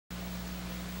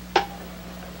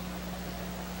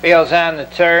Wheels on the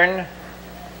turn.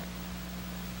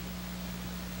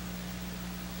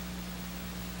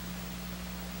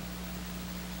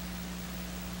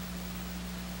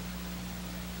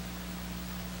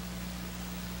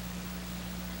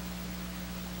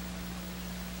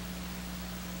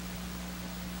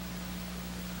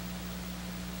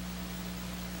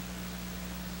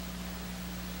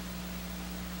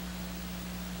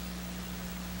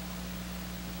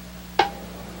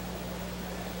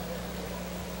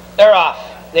 They're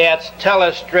off. That's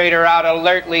TELESTRATOR out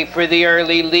alertly for the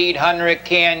early lead.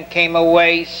 Hurricane came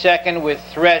away second with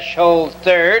Threshold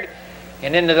third.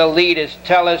 And into the lead is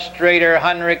TELESTRATOR.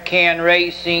 Hurricane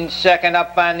racing second.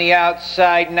 Up on the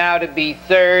outside now to be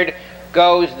third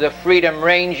goes the Freedom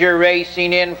Ranger,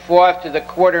 racing in fourth to the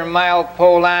quarter-mile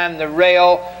pole on the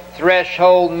rail.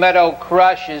 Threshold Meadow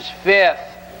Crush is fifth.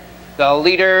 The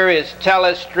leader is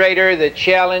TELESTRATOR. The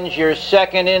challenger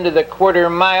second into the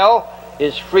quarter-mile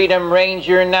is Freedom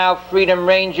Ranger. Now Freedom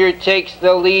Ranger takes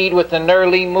the lead with an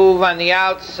early move on the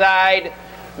outside.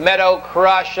 Meadow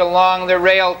Crush along the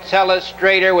rail.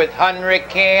 TELESTRATOR with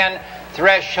Hurricane.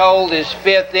 Threshold is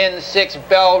fifth. In sixth,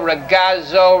 Bel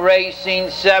Ragazzo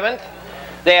racing seventh.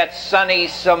 That's Sunny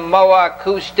Samoa,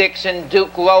 Acoustics, and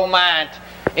Duke Lomont.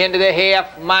 Into the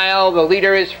half mile, the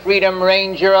leader is Freedom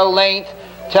Ranger a length.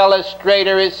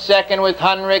 TELESTRATOR is second with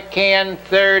Hurricane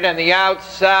third. On the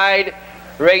outside,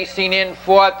 racing in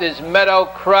fourth is Meadow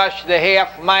Crush, the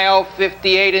half mile,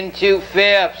 58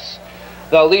 2/5.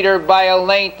 The leader by a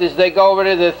length as they go over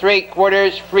to the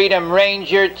three-quarters. Freedom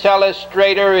Ranger.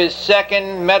 TELESTRATOR is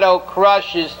second. Meadow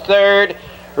Crush is third.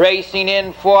 Racing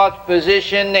in fourth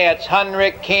position, that's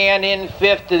Hurricane. In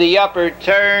fifth to the upper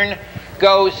turn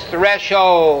goes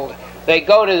Threshold. They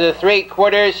go to the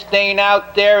three-quarters. Staying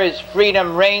out there is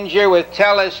Freedom Ranger with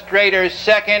TELESTRATOR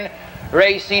second.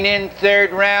 Racing in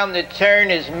third round the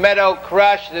turn is Meadow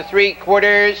Crush, the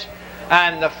three-quarters.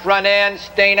 On the front end,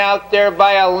 staying out there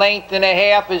by a length and a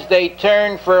half as they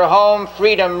turn for home.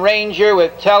 Freedom Ranger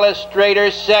with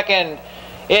TELESTRATOR second.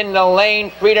 In the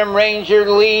lane, Freedom Ranger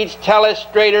leads.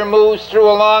 TELESTRATOR moves through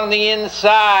along the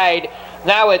inside.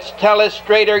 Now it's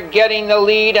TELESTRATOR getting the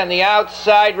lead. On the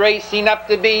outside, racing up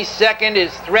to be second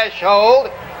is Threshold,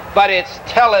 but it's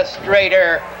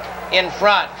TELESTRATOR in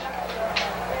front.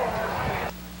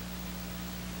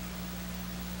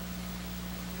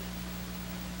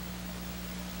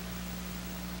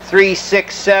 Three,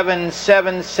 6, 7,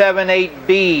 7, 7,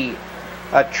 8B.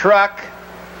 A truck.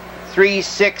 3,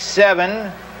 6,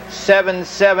 7, 7,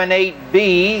 7,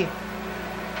 8B.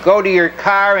 Go to your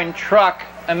car and truck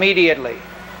immediately.